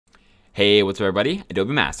Hey, what's up everybody?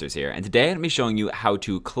 Adobe Masters here, and today I'm going to be showing you how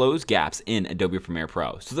to close gaps in Adobe Premiere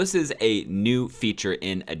Pro. So this is a new feature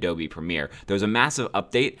in Adobe Premiere. There was a massive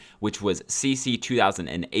update, which was CC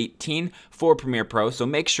 2018 for Premiere Pro, so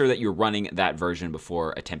make sure that you're running that version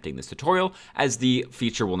before attempting this tutorial, as the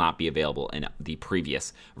feature will not be available in the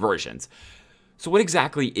previous versions. So what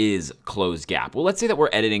exactly is close gap? Well, let's say that we're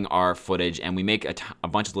editing our footage and we make a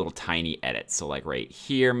bunch of little tiny edits. So like right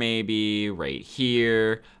here, maybe right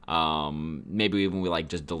here, maybe even we like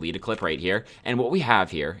just delete a clip right here. And what we have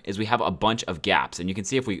here is we have a bunch of gaps, and you can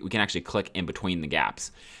see if we can actually click in between the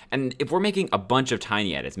gaps. And if we're making a bunch of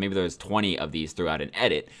tiny edits, maybe there's 20 of these throughout an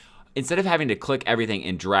edit, instead of having to click everything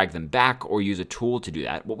and drag them back or use a tool to do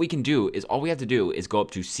that, what we can do is all we have to do is go up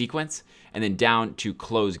to sequence and then down to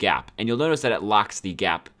close gap. And you'll notice that it locks the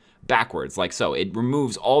gap backwards like so. It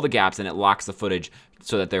removes all the gaps and it locks the footage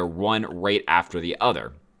so that they're one right after the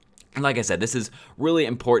other. And like I said, this is really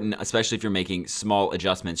important, especially if you're making small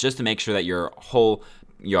adjustments, just to make sure that your whole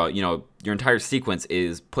your entire sequence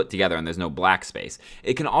is put together and there's no black space.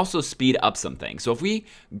 It can also speed up some things. So if we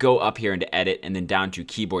go up here into edit and then down to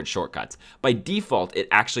keyboard shortcuts, by default it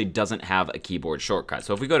actually doesn't have a keyboard shortcut.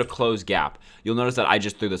 So if we go to close gap, you'll notice that I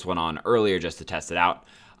just threw this one on earlier just to test it out.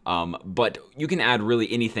 But you can add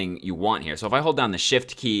really anything you want here. So if I hold down the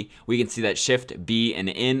Shift key, we can see that Shift B and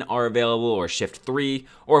N are available, or Shift 3,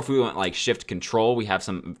 or if we want like Shift Control, we have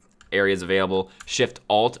some areas available. Shift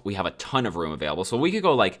Alt, we have a ton of room available. So we could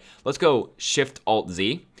go like, let's go Shift Alt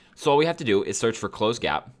Z. So all we have to do is search for close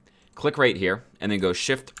gap, click right here, and then go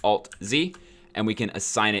Shift Alt Z, and we can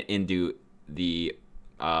assign it into the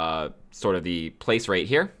sort of the place right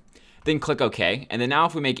here. Then click OK, and then now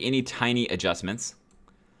if we make any tiny adjustments,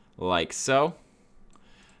 like so,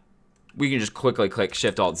 we can just quickly click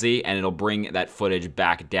Shift Alt Z, and it'll bring that footage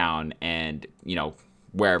back down and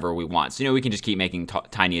wherever we want. So we can just keep making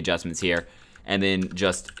tiny adjustments here and then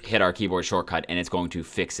just hit our keyboard shortcut and it's going to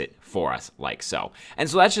fix it for us like so. And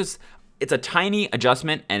so that's just, it's a tiny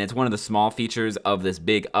adjustment and it's one of the small features of this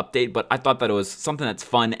big update, but I thought that it was something that's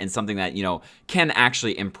fun and something that, can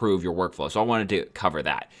actually improve your workflow. So I wanted to cover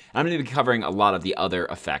that. And I'm going to be covering a lot of the other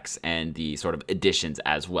effects and the sort of additions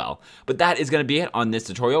as well. But that is going to be it on this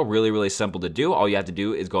tutorial. Really, really simple to do. All you have to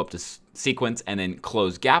do is go up to sequence and then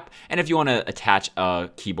close gap. And if you want to attach a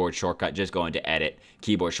keyboard shortcut, just go into edit,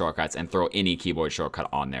 keyboard shortcuts, and throw any keyboard shortcut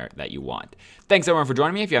on there that you want. Thanks everyone for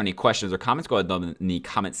joining me. If you have any questions or comments, go ahead and leave them in the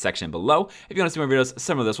comment section below. If you want to see more videos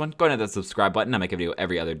similar to this one, go ahead and hit that subscribe button. I make a video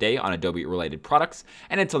every other day on Adobe related products.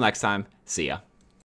 And until next time, see ya.